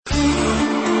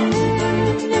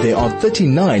There are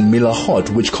 39 milahot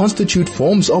which constitute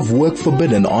forms of work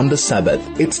forbidden on the Sabbath.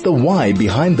 It's the why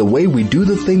behind the way we do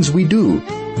the things we do.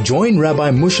 Join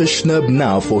Rabbi Moshe Shnerb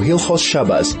now for Hilchos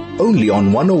Shabbos, only on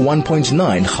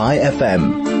 101.9 Chai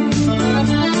FM.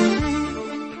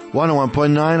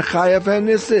 101.9 Chai FM.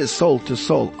 This is Soul to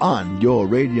Soul on your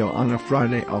radio on a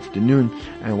Friday afternoon.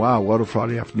 And wow, what a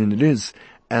Friday afternoon it is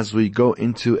as we go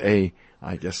into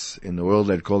I guess in the world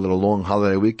they'd call it a long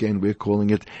holiday weekend. We're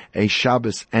calling it a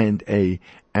Shabbos and a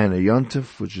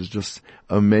Yontif, which is just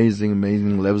amazing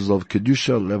levels of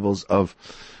Kedusha, levels of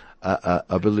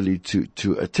ability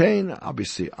to attain.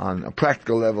 Obviously on a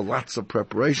practical level, lots of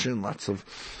preparation, lots of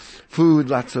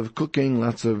food, lots of cooking,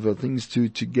 lots of things to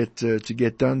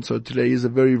get done. So today is a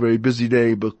very busy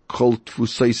day, but Kol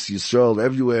Tfusais Yisrael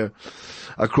everywhere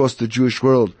across the Jewish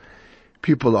world.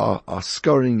 People are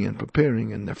scurrying and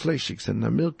preparing, and their fleischiks and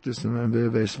their milk, this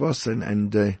and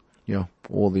and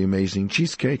all the amazing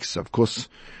cheesecakes. Of course,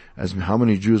 as how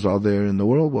many Jews are there in the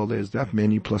world? Well, there's that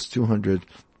many plus 200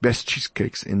 best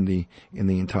cheesecakes in the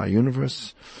entire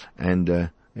universe, and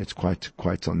it's quite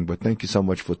something. But thank you so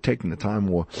much for taking the time,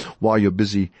 or while you're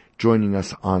busy, joining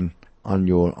us on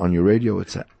your radio.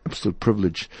 It's an absolute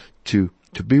privilege to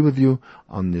be with you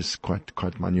on this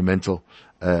quite monumental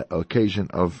occasion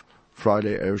of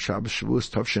Friday, Erev Shabbos Shavuos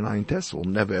Tov Ayin Tes. Will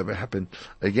never ever happen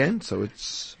again. So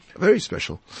it's a very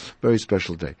special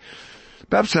day.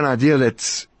 Perhaps an idea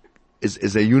that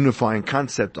is a unifying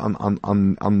concept on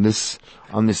this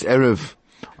Erev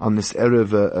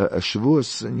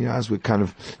Shavuos, and as we're kind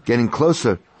of getting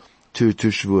closer to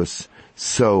Shavuos,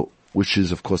 so which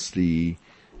is of course the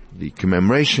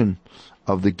commemoration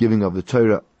of the giving of the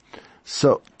Torah.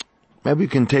 So maybe we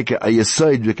can take a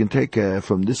yesod, we can take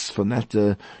from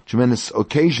that tremendous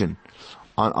occasion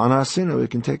on our sinner, we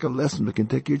can take a lesson, we can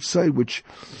take each side which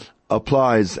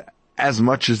applies as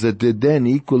much as it did then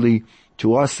equally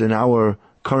to us in our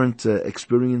current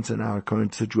experience and our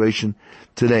current situation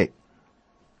today.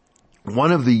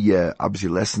 One of the obviously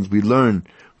lessons we learn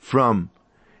from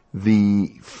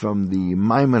the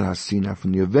Maimon HaSinai,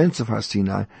 from the events of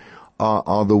HaSinai,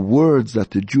 are the words that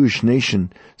the Jewish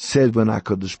nation said when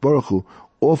HaKadosh Baruch Hu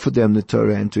offered them the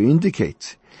Torah, and to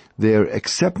indicate their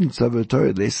acceptance of the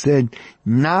Torah, they said,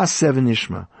 Na'aseh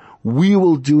v'nishma, we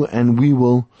will do and we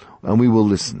will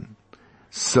listen.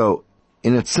 So,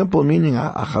 in its simple meaning,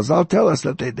 Chazal tell us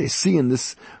that they see in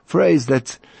this phrase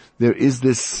that there is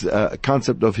this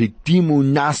concept of hikdimu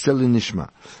na'aseh l'nishma,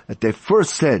 that they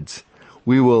first said,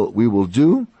 we will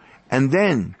do, and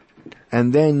then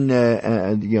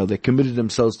they committed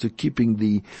themselves to keeping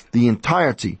the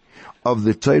entirety of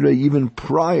the Torah, even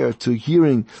prior to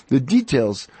hearing the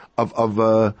details of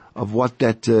what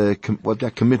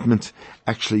that commitment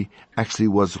actually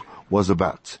was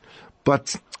about.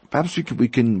 But perhaps we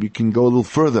can go a little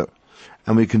further,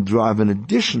 and we can drive an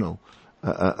additional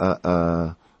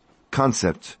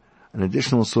concept, an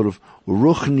additional sort of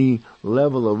ruchni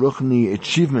level, a ruchni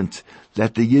achievement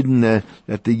that the Yidden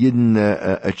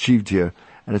achieved here,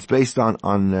 and it's based on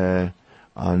Ramei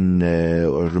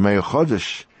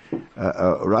Chodesh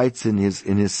writes in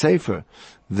his sefer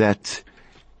that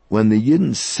when the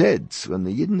Yidden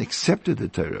accepted the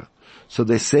Torah, so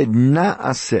they said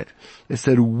Na'aseh, they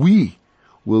said we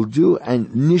will do, and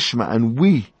Nishma, and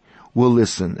we will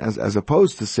listen, as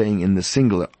opposed to saying in the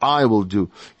singular, I will do,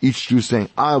 each Jew saying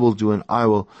I will do and I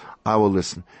will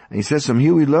listen. And he says from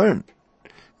here we learn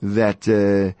that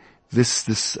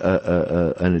this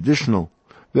an additional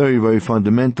very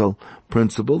fundamental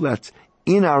principle, that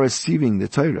in our receiving the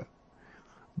Torah,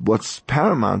 what's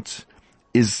paramount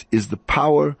is the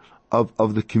power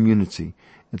of the community.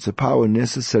 It's a power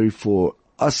necessary for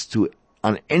us to,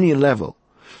 on any level,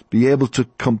 be able to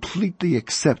completely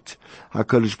accept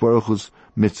HaKadosh Baruch Hu's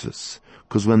mitzvahs.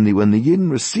 Because when the Yidden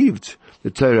received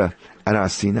the Torah at Har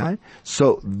Sinai,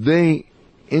 so they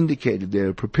indicated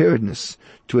their preparedness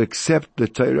to accept the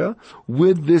Torah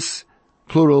with this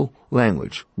plural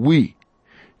language, we,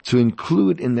 to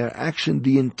include in their action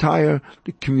the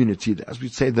community, as we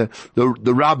say, the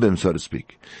Rabbim, so to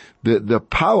speak, the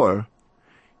power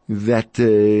that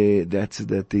the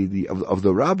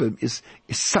Rabbim is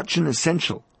such an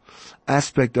essential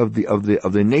aspect of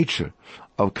the nature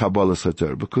of Kabbalah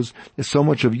Torah, because there's so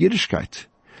much of Yiddishkeit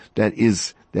that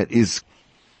is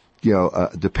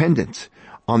dependent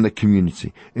on the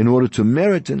community in order to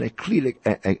merit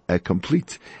a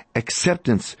complete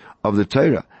acceptance of the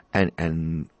Torah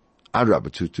and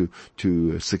Adrabah,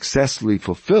 to successfully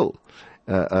fulfill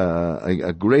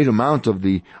a great amount of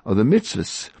the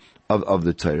mitzvahs of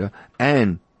the Torah,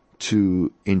 and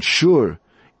to ensure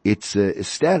its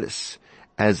status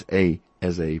as a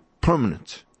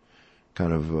permanent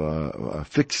kind of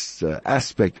fixed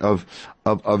aspect of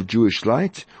Jewish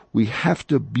light. We have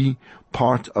to be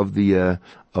part of the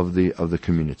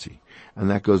community, and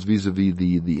that goes vis-a-vis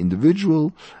the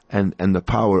individual and the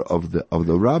power of the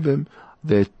Rabbim.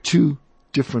 They're two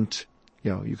different.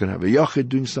 You can have a Yachid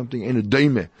doing something in a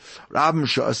Daime. Rabbim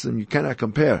Sha'asim, you cannot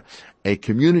compare a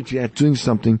community that's doing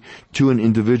something to an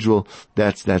individual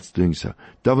that's doing so.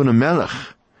 David HaMelech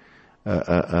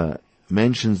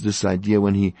mentions this idea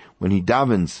when he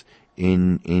davens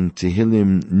in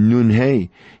Tehillim Nun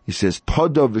Hey. He says,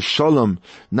 Poda v'sholom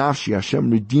nafshi, Hashem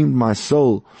redeemed my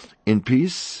soul in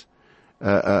peace,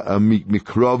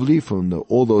 mikrovli, from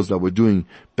all those that were doing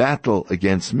battle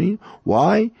against me.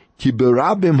 Why? Because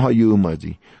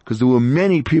there were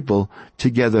many people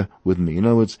together with me. In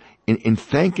other words, in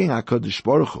thanking HaKadosh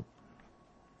Baruch Hu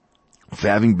for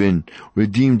having been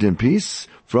redeemed in peace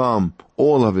from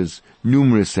all of his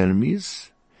numerous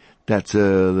enemies, that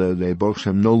they Baruch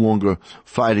Hashem no longer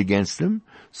fight against him.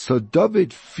 So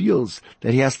David feels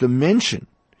that he has to mention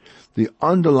the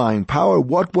underlying power.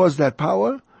 What was that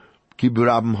power?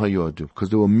 Because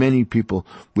there were many people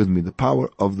with me. The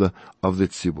power of the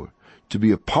tzibur. To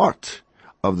be a part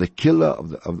of the killer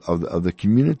of the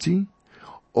community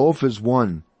offers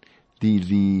one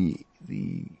the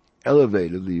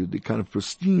elevated, the kind of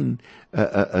pristine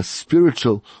a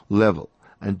spiritual level.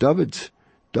 And David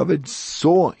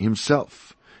saw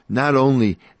himself not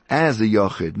only as a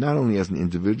yachid, not only as an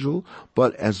individual,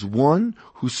 but as one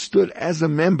who stood as a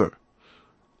member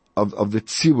of the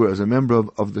tzibur, as a member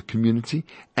of the community,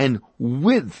 and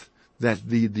with that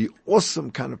the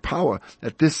awesome kind of power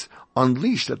that this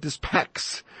unleashed, that this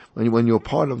packs, when you're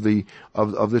part of the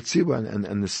tzibur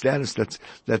and the status that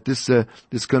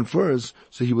this confers.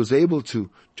 So he was able to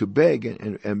beg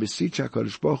and beseech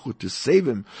HaKadosh Baruch Hu to save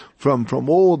him from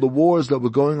all the wars that were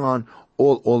going on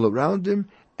all around him,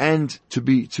 and to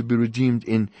be redeemed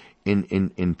in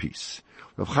peace.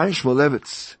 Rav Chaim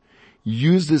Shmulevitz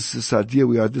uses this idea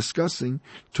we are discussing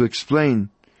to explain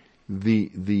the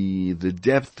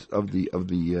depth of the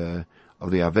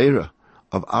Avera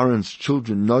of Aaron's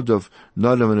children, Nadav and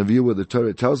Avihu, where the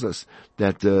Torah tells us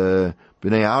that Bnei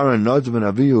Aaron, Nadav and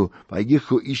Avihu,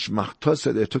 Vayichu ish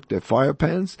machtasa, they took their fire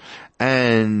pans,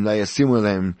 and they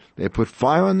put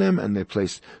fire on them, and they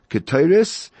placed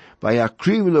ketores,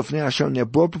 Vayakriv lefnei Hashem, they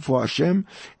brought before Hashem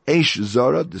Eish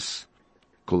Zara, this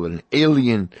call it an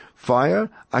alien fire,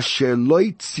 Asher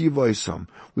loy tzivoisam,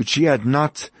 which he had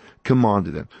not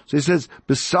commanded them. So he says,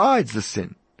 besides the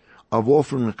sin of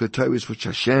offering the ketores which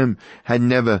Hashem had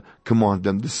never commanded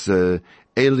them, this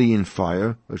alien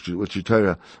fire, which the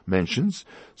Torah mentions.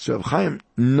 So Chaim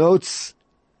notes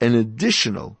an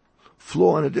additional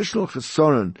flaw, an additional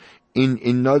chesaron in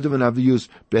Nadav and Avihu's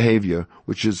behavior,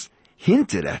 which is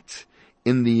hinted at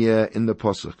in the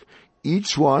pasuk.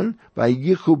 Each one by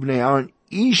Yichub Bnei Aaron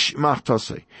ish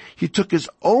machtase. He took his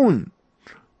own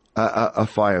a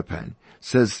fire pan.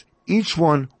 Says each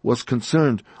one was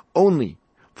concerned only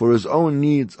for his own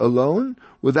needs alone,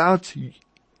 without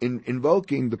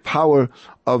invoking the power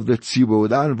of the tzibur,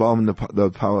 without involving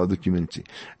the power of the community,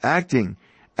 acting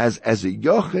as a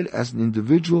yochid, as an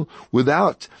individual,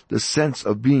 without the sense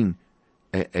of being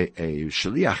a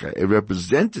shaliach, a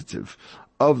representative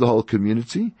of the whole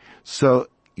community. So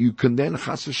you can then,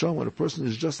 chas v'shalom, when a person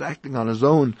is just acting on his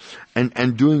own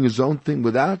and doing his own thing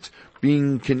without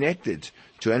being connected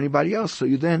to anybody else. So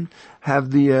you then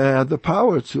have the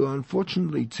power to,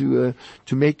 unfortunately, to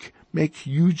make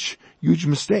huge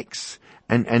mistakes.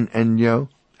 And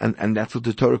that's what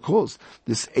the Torah calls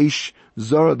this Eish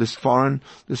Zara, this foreign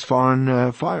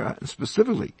fire. And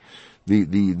specifically,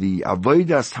 the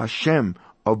Avodas Hashem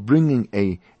of bringing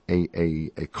a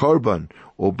korban,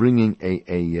 or bringing a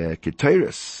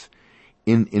ketores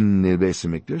in the Beis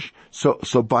Hamikdash.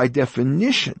 So by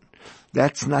definition,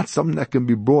 that's not something that can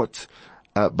be brought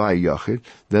by Yachid.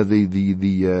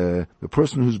 The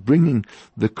person who's bringing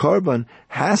the korban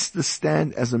has to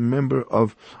stand as a member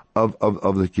of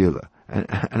the Kehillah.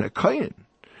 And a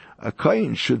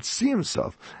Kohen should see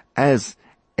himself as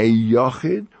a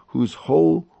Yachid whose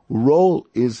whole role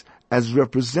is as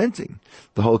representing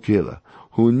the whole Kehillah,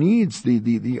 who needs the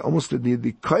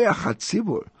koyach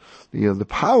hatzibur, the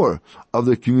power of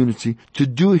the community to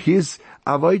do his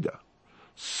avodah.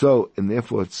 So, and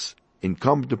therefore it's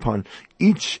incumbent upon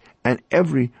each and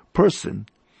every person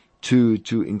to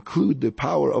include the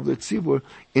power of the tzibur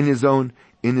in his own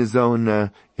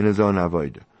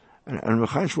avodah. And Rav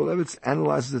Chaim Shmulevitz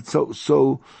analyzes it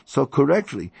so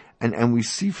correctly, and we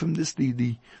see from this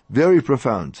the very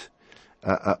profound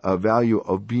value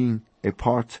of being a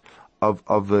part of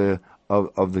the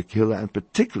Kehillah, and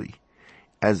particularly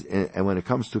and when it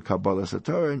comes to Kabbalah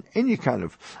Satorah and any kind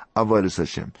of Avodas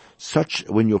Hashem,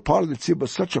 when you're part of the tzibur,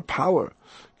 such a power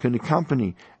can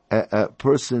accompany a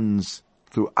person's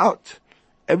throughout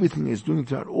everything he's doing,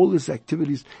 throughout all his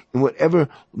activities, in whatever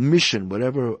mission,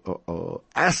 whatever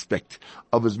aspect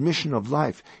of his mission of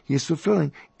life he is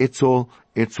fulfilling. It's all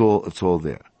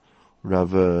there.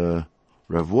 Rav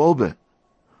Wolbe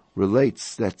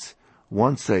relates that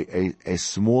once a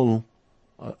small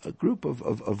a group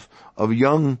of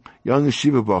young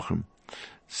yeshiva bachrim,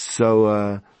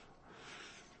 so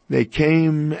they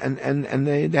came and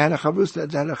they had a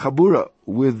chabura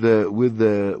with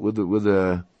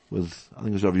I think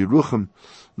it was Rav Yerucham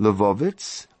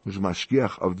Levovitz, who's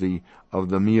mashgiach of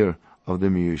the mir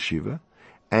yeshiva,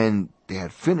 and they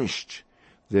had finished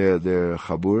their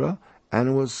chabura, and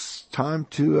it was time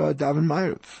to daven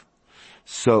ma'ariv.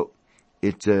 So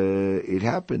it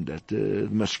happened that the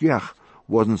mashgiach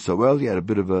wasn't so well. He had a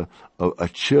bit of a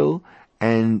chill,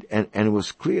 and it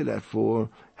was clear that for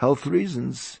health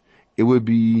reasons it would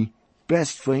be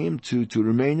best for him to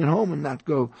remain at home and not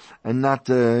go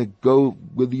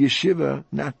with the yeshiva,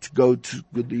 not go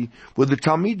with the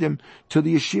talmidim to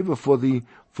the yeshiva for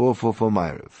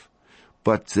ma'ariv.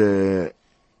 But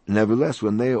nevertheless,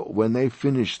 when they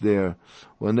finished their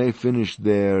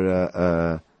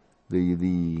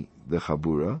the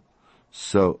chabura,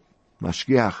 so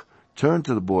mashgiach turned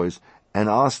to the boys and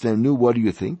asked them, what do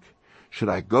you think? Should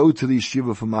I go to the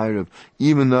yeshiva for ma'ariv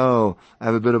even though I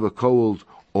have a bit of a cold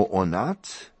or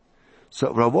not?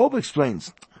 So Rav Wolbe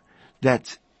explains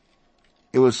that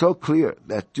it was so clear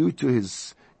that due to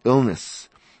his illness,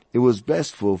 it was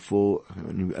best for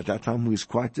at that time he was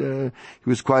quite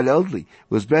elderly. It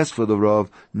was best for the Rav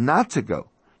not to go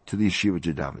to the yeshiva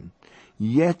to daven.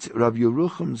 Yet Rav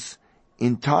Yerucham's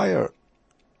entire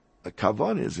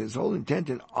kavan, his whole intent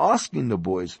in asking the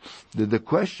boys the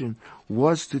question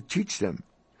was to teach them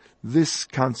this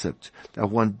concept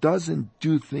that one doesn't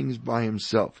do things by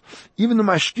himself. Even the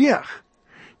mashgiach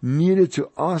needed to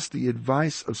ask the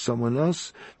advice of someone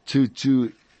else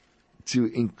to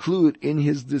include in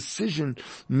his decision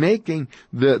making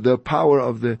the power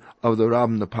of the Rav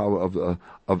and the power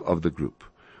of the group.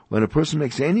 When a person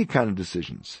makes any kind of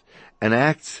decisions and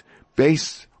acts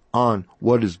based on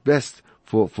what is best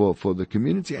for the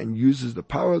community and uses the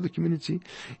power of the community,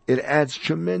 it adds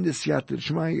tremendous yatir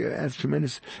shmai, it adds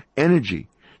tremendous energy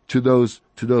to those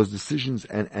decisions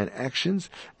and actions,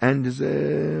 and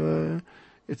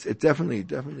it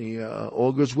definitely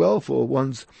augurs well for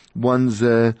one's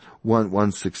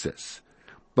success.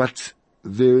 But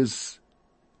there's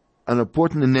an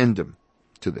important addendum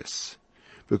to this,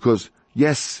 because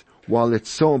yes, while it's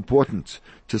so important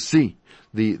to see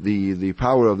the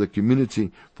power of the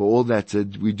community for all that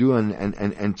we do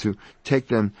and to take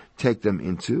them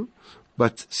into,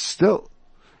 but still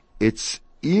it's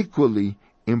equally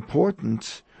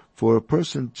important for a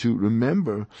person to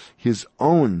remember his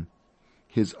own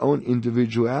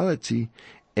individuality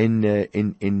in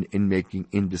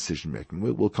decision making.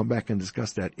 We'll come back and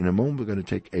discuss that in a moment. We're going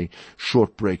to take a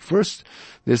short break first.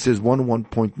 This is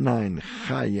 101.9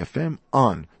 Chai FM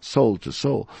on Soul to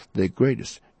Soul, the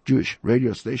greatest Jewish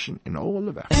radio station in all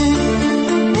of Africa.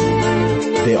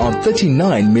 There are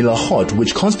 39 milachot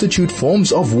which constitute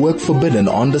forms of work forbidden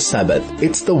on the Sabbath.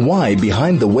 It's the why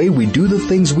behind the way we do the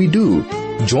things we do.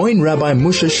 Join Rabbi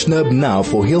Moshe Shnerb now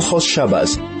for Hilchos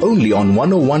Shabbos, only on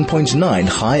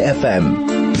 101.9 Chai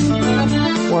FM.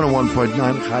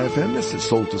 101.9 Chai FM, this is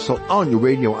Soul to Soul on your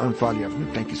radio on Friday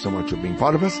afternoon. Thank you so much for being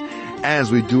part of us.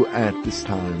 As we do at this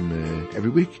time every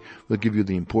week, we'll give you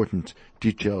the important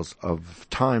details of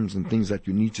times and things that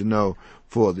you need to know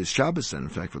for this Shabbos, and in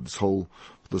fact for this whole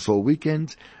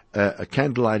weekend. A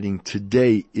candlelighting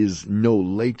today is no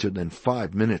later than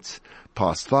 5 minutes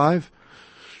past 5.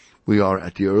 We are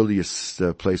at the earliest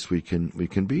place we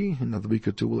can be. Another week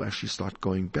or two we'll actually start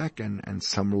going back, and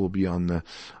summer will be on the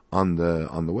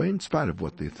way, in spite of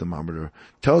what the thermometer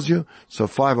tells you. So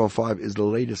 5:05 is the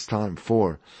latest time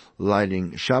for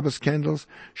lighting Shabbos candles.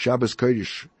 Shabbos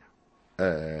Kodesh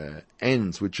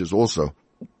ends, which is also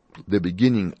the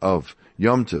beginning of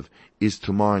Yom Tov, is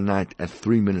tomorrow night at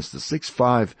 3 minutes to 6,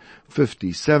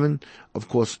 5:57. Of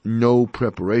course, no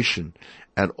preparation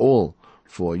at all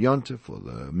for Yom Tov, for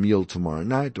the meal tomorrow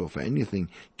night, or for anything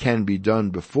can be done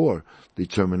before the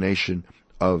termination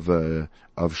of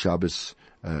Shabbos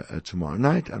tomorrow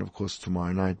night. And of course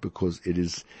tomorrow night, because it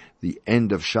is the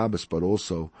end of Shabbos but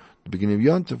also the beginning of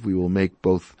Yom Tov, we will make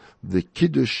both the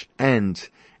Kiddush and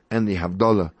the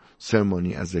Havdalah.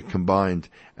 ceremony as a combined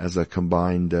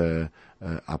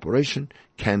operation.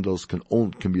 Candles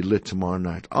can be lit tomorrow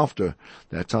night after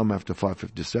that time, after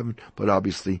 5:57. But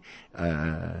obviously,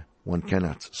 one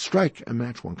cannot strike a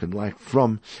match. One can light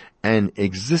from an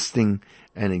existing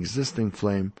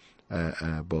flame,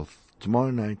 both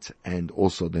tomorrow night and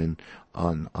also then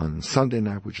on Sunday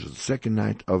night, which is the second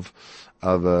night of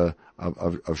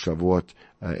Shavuot.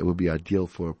 It would be ideal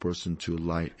for a person to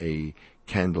light a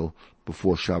candle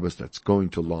before Shabbos that's going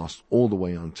to last all the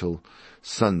way until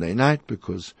Sunday night,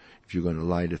 because if you're going to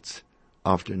light it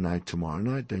after night tomorrow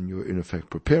night, then you're in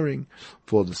effect preparing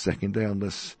for the second day,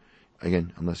 unless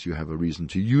you have a reason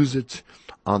to use it.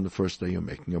 On the first day you're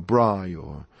making a braai,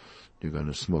 or you're going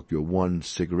to smoke your one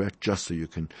cigarette just so you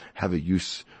can have a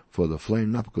use for the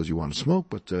flame, not because you want to smoke,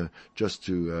 but just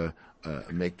to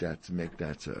make that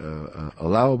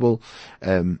allowable.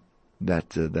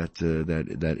 That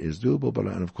is doable. But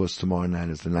and of course, tomorrow night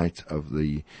is the night of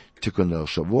the Tikkun Leil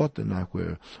Shavuot, the night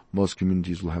where most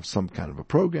communities will have some kind of a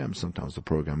program. Sometimes the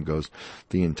program goes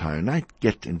the entire night.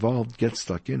 Get involved, get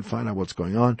stuck in, find out what's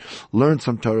going on, learn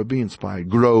some Torah, be inspired,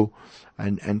 grow,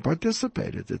 and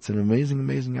participate. It's an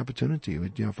amazing opportunity,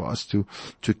 for us to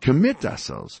commit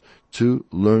ourselves to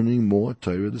learning more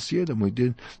Torah this year than we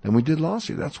did last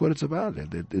year. That's what it's about.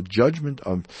 The judgment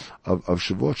of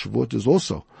Shavuot. Shavuot is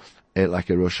also like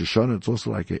a Rosh Hashanah. It's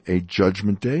also like a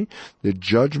judgment day. The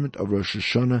judgment of Rosh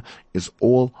Hashanah is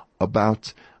all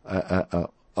about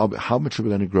how much are we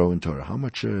going to grow in Torah? How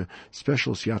much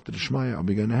special siyata d'shmaya are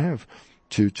we going to have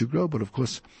to grow? But of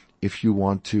course, if you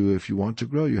want to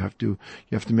grow, you have to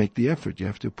make the effort. You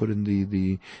have to put in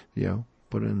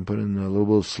put in a little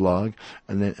bit of slog,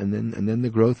 and then the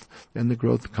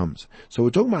growth comes. So we're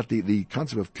talking about the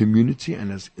concept of community,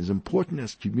 and as important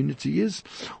as community is,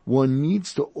 one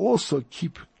needs to also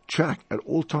keep track at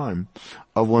all time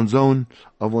of one's own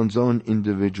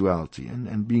individuality,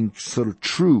 and being sort of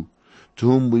true to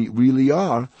whom we really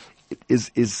are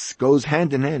goes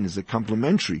hand in hand, is a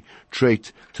complementary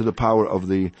trait to the power of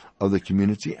the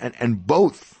community, and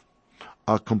both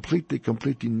are completely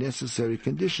necessary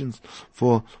conditions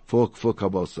for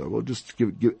Kabbalah. So we'll just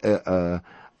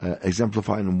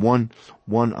exemplify in one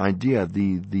idea.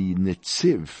 The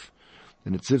Netziv.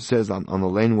 The Netziv says on the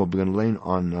lane, we're going to lane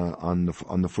on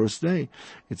the first day.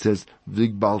 It says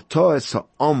Vigbalto es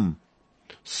ha'om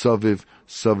saviv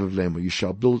lema. You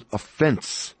shall build a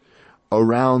fence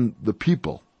around the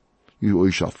people. You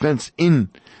shall fence in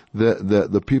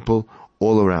the people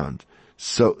all around.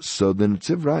 So the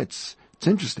Netziv writes. It's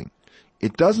interesting.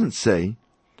 It doesn't say,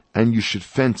 and you should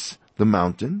fence the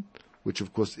mountain, which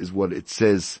of course is what it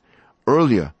says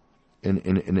earlier in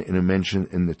a mention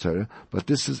in the Torah, but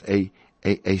this is a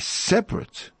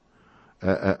separate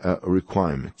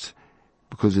requirement,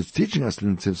 because it's teaching us, the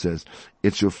Netziv says,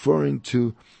 it's referring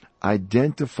to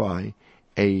identify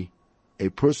a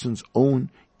person's own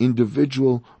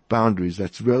individual boundaries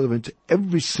that's relevant to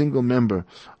every single member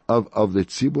of the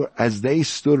tzibur as they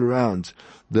stood around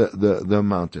the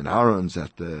mountain. Aaron's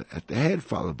at the head,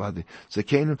 followed by the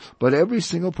Zakenim. But every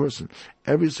single person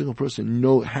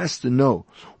has to know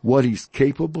what he's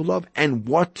capable of, and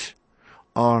what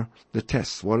are the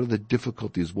tests, what are the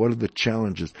difficulties, what are the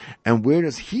challenges, and where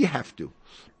does he have to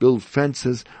build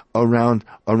fences around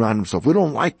himself. We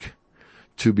don't like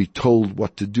to be told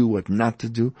what to do, what not to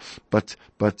do, but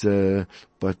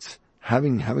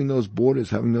having those borders,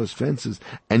 having those fences,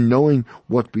 and knowing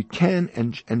what we can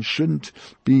and shouldn't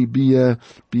be doing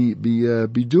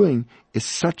is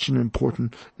such an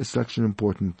important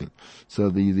thing. So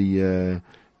the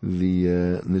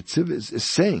Netziv is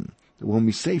saying that when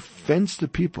we say fence the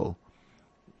people,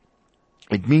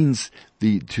 it means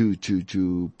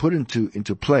to put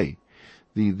into play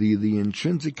the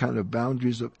intrinsic kind of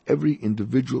boundaries of every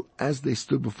individual as they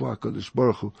stood before HaKadosh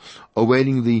Baruch Hu,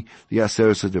 awaiting the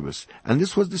Aseret Hadibros. And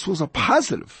this was a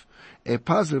positive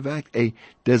act, a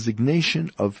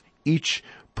designation of each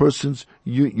person's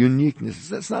uniqueness.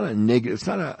 That's not a negative. It's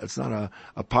not a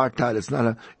apartheid. It's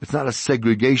not a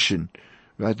segregation,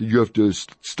 right? That you have to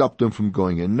stop them from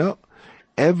going in. No.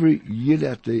 Every Yid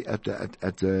at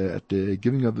the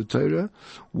giving of the Torah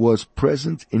was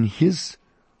present in his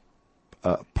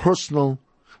personal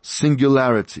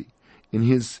singularity, in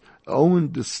his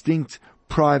own distinct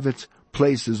private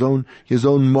place, his own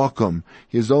makom,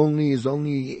 he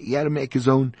had to make his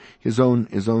own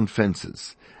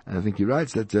fences. And I think he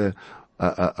writes that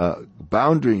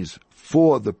boundaries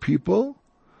for the people,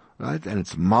 right, and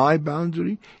it's my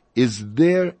boundary, is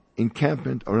there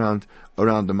encampment around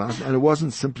the mountain, and it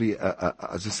wasn't simply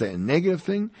as I say, a negative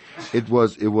thing. It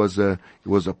was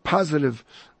a positive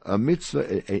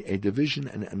mitzvah, a division,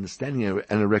 and understanding,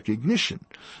 and a recognition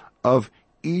of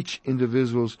each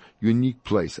individual's unique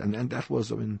place, and that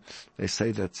was. I mean, they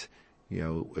say that.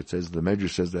 It says, the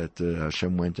Medrash says that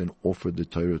Hashem went and offered the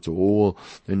Torah to all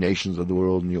the nations of the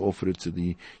world, and he offered it to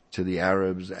the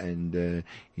Arabs, and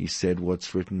he said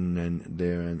what's written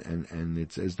and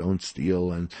it says don't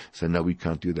steal, and said no, we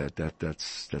can't do that.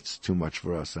 That's too much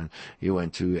for us. And he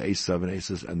went to Esav and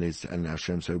Esav, and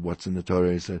Hashem said what's in the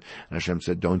Torah. He said, and Hashem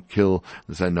said don't kill.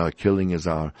 They said no, killing is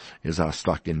our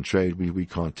stock in trade. We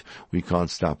can't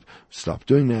stop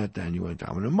doing that. And he went to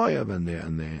Ammon and Moab, and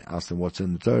they asked him what's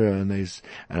in the Torah, and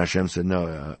Hashem said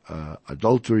no,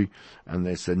 adultery, and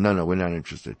they said no, we're not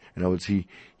interested. In other words, he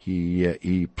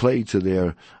played to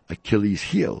their Achilles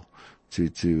heel,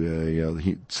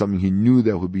 something he knew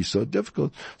that would be so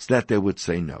difficult, so that they would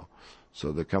say no.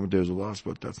 So the commentators were lost,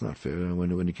 but that's not fair. And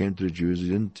when he came to the Jews, he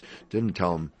didn't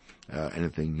tell them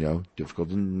anything difficult.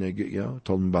 Didn't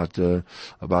told them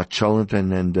about Cholent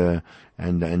and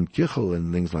Kichel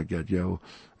and things like that.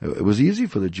 It was easy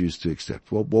for the Jews to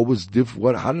accept. What was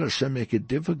how did Hashem make it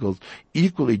difficult,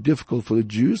 equally difficult for the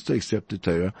Jews to accept the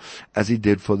Torah as he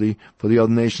did for the other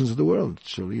nations of the world?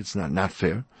 Surely it's not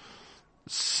fair.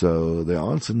 So they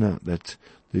answered now that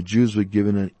the Jews were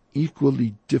given an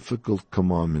equally difficult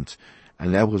commandment,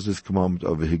 and that was this commandment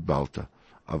of a higbalta,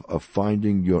 of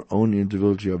finding your own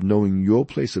individuality, of knowing your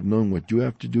place, of knowing what you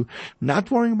have to do,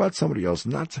 not worrying about somebody else,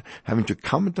 not having to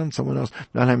comment on someone else,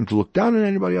 not having to look down on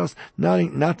anybody else,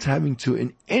 not having to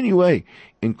in any way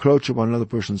encroach upon another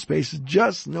person's space.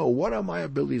 Just know, what are my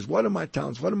abilities, what are my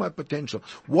talents, what are my potential,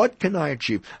 what can I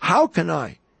achieve, how can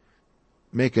I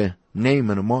make a name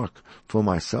and a mark for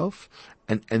myself,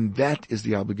 and that is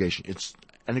the obligation.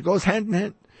 And it goes hand in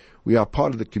hand. We are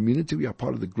part of the community. We are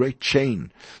part of the great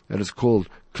chain that is called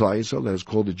Klal Yisrael, that is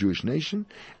called the Jewish nation.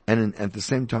 And at the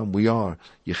same time, we are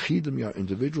Yechidim, we are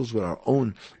individuals with our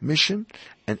own mission.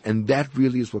 And that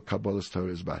really is what Kabbalah's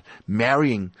Torah is about.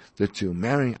 Marrying the two,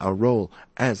 marrying our role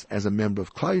as a member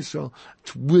of Klal Yisrael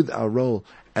with our role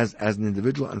as an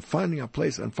individual, and finding our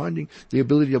place and finding the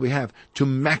ability that we have to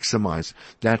maximize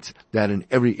that in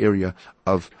every area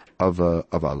of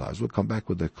our lives. We'll come back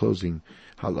with the closing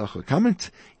halacha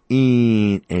comment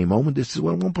in a moment. This is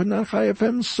 101.9 Chai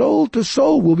FM, Soul to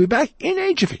Soul. We'll be back in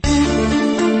a jiffy.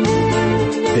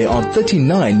 There are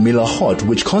 39 milachot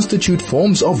which constitute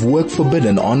forms of work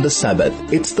forbidden on the Sabbath.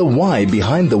 It's the why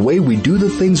behind the way we do the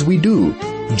things we do.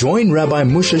 Join Rabbi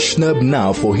Moshe Shnerb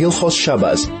now for Hilchos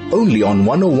Shabbos, only on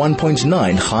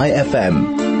 101.9 Chai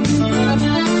FM.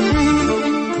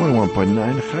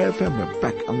 101.9 Chai FM. We're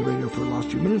back on the radio for the last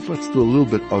few minutes. Let's do a little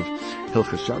bit of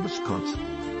Hilchos Shabbos. Can't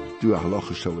do a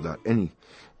halacha show without any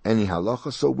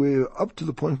halacha. So we're up to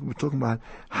the point where we're talking about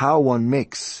how one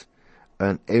makes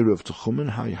an eruv techumen,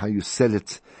 how you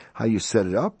set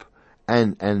it up,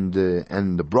 and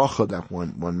the bracha that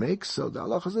one makes. So the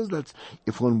halacha says that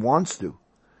if one wants to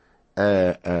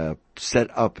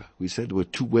set up, we said there were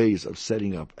two ways of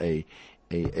setting up a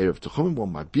eruv techumen,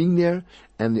 one by being there,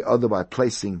 and the other by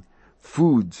placing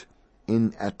food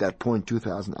in at that point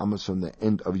 2,000 amos from the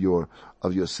end of your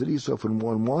city. So if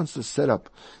one wants to set up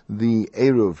the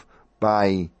eruv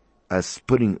by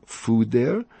putting food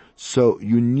there, so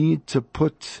you need to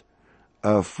put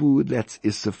food that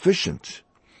is sufficient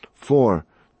for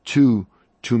two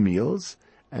meals.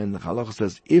 And the halacha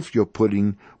says if you're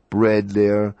putting bread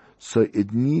there, so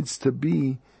it needs to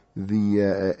be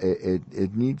the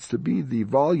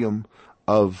volume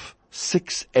of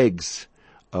 6 eggs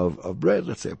of bread.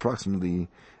 Let's say approximately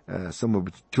somewhere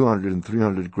between 200 and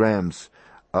 300 grams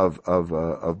of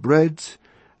bread.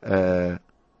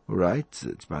 Right?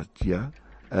 It's about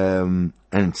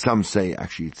and some say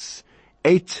actually it's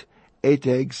 8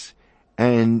 eggs.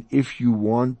 And if you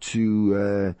want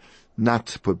to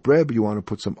not put bread, but you want to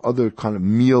put some other kind of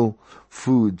meal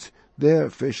food there,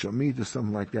 fish or meat or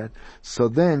something like that, so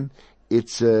then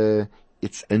it's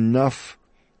enough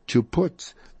to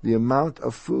put the amount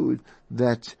of food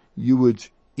that you would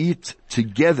eat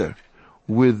together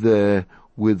with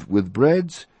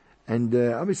bread, and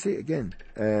obviously again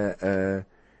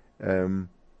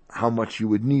how much you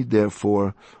would need there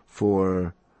for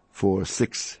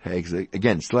 6 eggs.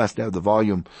 Again, still has to have the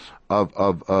volume of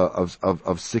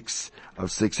 6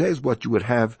 eggs. What you would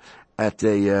have at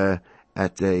a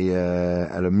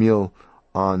meal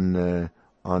on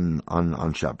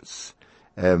Shabbos.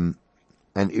 And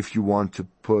if you want to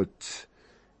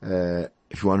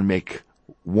make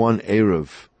one eruv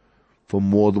for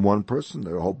more than one person,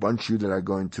 there are a whole bunch of you that are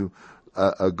going to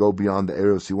go beyond the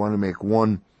Erev. So you want to make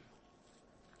one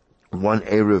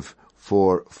Erev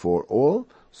for all.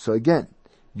 So again,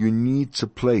 you need to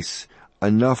place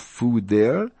enough food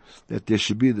there that there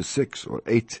should be the 6 or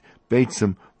 8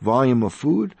 beitzim volume of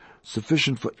food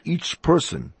sufficient for each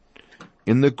person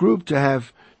in the group to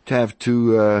have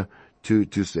two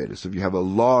seders. So if you have a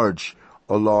large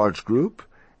group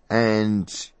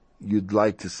and you'd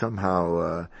like to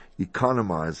somehow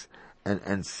economize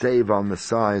and save on the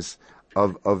size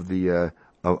of the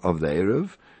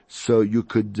Erev, so you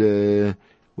could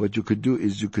what you could do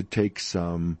is you could take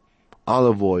some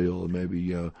olive oil,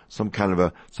 maybe some kind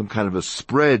of a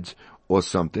spread or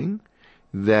something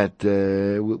that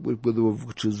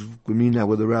which is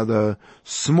with a rather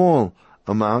small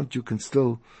amount.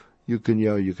 With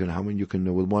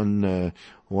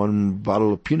one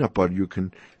bottle of peanut butter you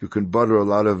can butter a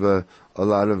lot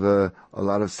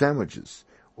of sandwiches,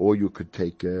 or you could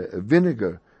take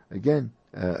vinegar again,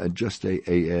 just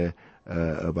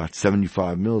about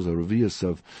 75 mils or revius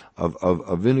of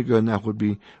vinegar, and that would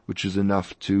be, which is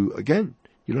enough to, again,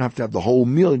 you don't have to have the whole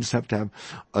meal, you just have to have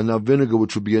enough vinegar,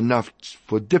 which would be enough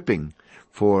for dipping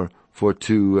for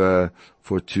two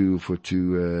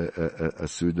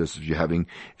sudas.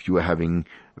 If you were having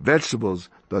vegetables,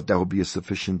 that would be a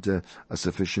sufficient dip,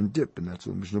 and that's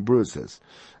what Mishnah Berurah says.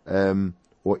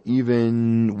 Or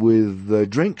even with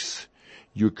drinks,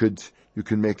 you can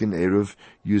make an Erev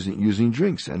using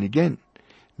drinks. And again,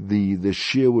 the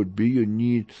shear would be, you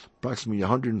need approximately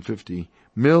 150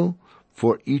 mil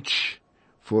for each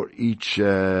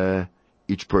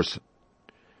person,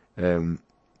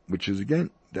 which is again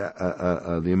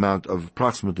the amount of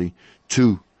approximately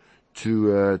two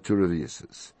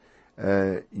reviuses.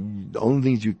 The only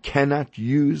things you cannot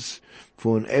use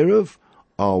for an Erev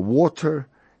are water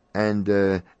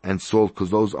and salt, because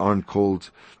those aren't called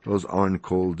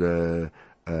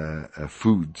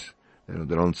foods.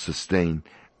 They don't sustain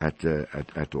at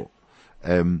all.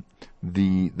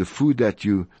 The food that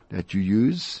you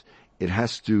use, it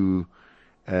has to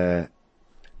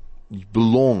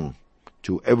belong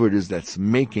to whoever it is that's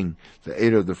making the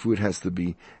Erev. The food has to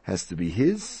be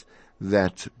his.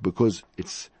 That because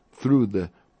it's through the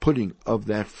putting of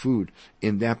that food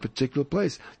in that particular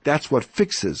place, that's what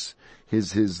fixes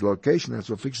his location.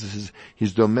 That's what fixes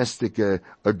his domestic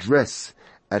address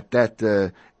at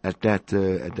that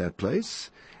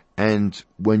place. And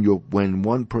when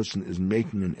one person is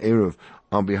making an Erev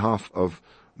on behalf of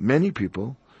many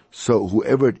people, so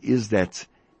whoever it is that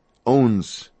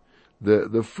owns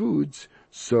the foods,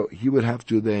 so he would have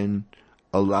to then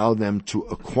allow them to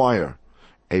acquire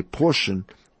a portion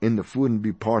in the food and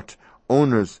be part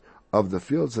owners of the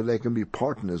field, so they can be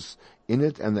partners in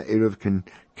it, and the Erev can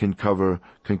cover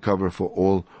for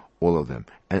all of them.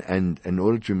 And in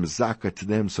order to mizaka to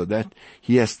them, so that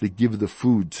he has to give the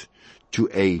food to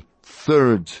a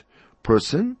third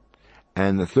person,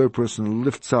 and the third person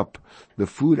lifts up the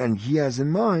food, and he has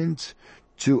in mind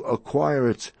to acquire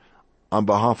it on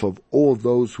behalf of all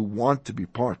those who want to be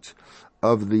part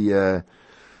of the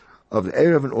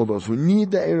Erev, and all those who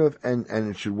need the Erev, and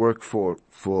it should work for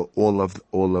all of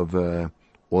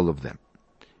them.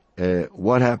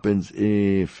 What happens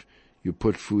if you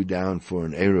put food down for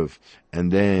an Erev and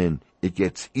then it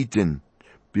gets eaten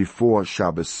before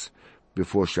Shabbos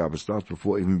starts,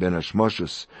 before even Ben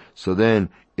Hashmoshes? So then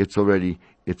it's already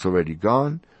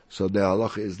gone. So the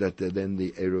halacha is that then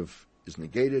the Erev is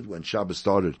negated when Shabbos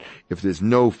started. If there's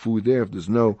no food there, if there's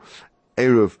no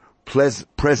Erev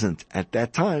present at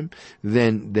that time,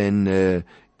 then there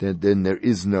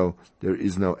is no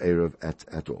Erev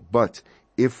at all. But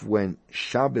if when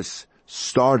Shabbos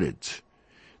started,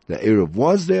 the Erev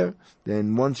was there,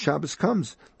 then once Shabbos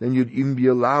comes, then you'd even be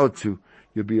allowed to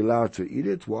eat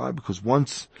it. Why? Because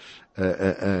once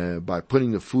by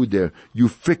putting the food there, you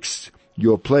fixed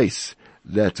your place.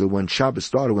 That when Shabbos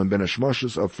started, when Ben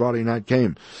Hashmoshes of Friday night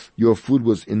came, your food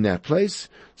was in that place.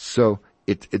 So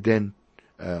it then,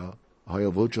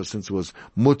 since it was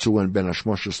mutter when Ben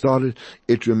Hashmoshes started,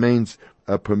 it remains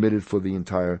permitted for the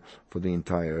entire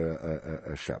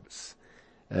Shabbos.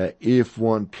 If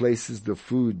one places the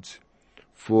food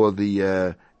for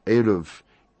the Erev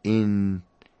in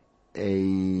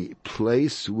a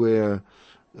place where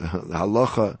the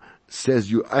halacha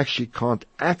says you actually can't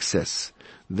access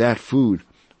that food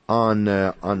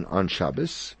on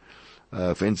Shabbos.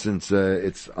 For instance,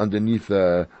 it's underneath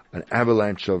an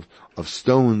avalanche of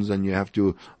stones, and you have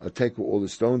to take all the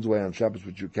stones away on Shabbos,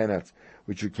 which you cannot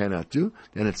do.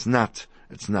 Then it's not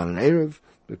an Erev,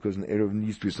 because an Erev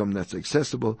needs to be something that's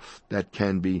accessible, that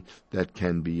can be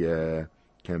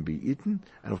eaten.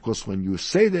 And of course, when you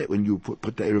say that, when you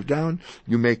put the Erev down,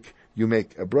 you make you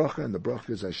make a bracha, and the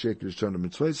bracha is Asher Kirishon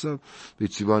Mitzvah,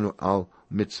 V'tzivanu al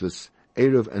Mitzvahs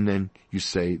Erev, and then you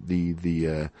say the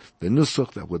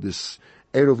nusach that with this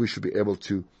Erev we should be able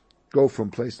to go from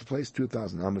place to place,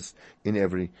 2,000 amas in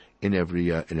every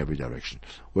direction.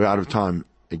 We're out of time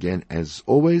again as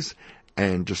always,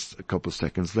 and just a couple of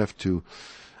seconds left to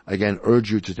again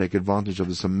urge you to take advantage of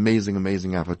this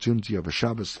amazing opportunity of a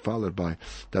Shabbos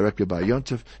directed by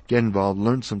Yontif. Get involved,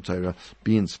 learn some Torah,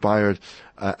 be inspired,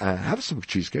 have some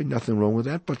cheesecake, nothing wrong with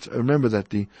that, but remember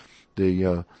that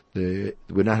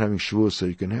we're not having Shavuos, so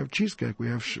you can have cheesecake.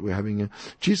 We're having a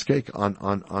cheesecake on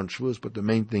Shavuos, but the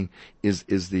main thing is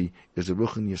the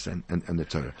Ruchnius and the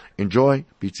Torah. Enjoy,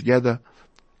 be together,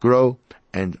 grow,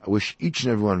 and I wish each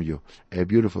and every one of you a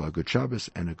good Shabbos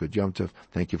and a good Yom Tov.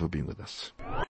 Thank you for being with us.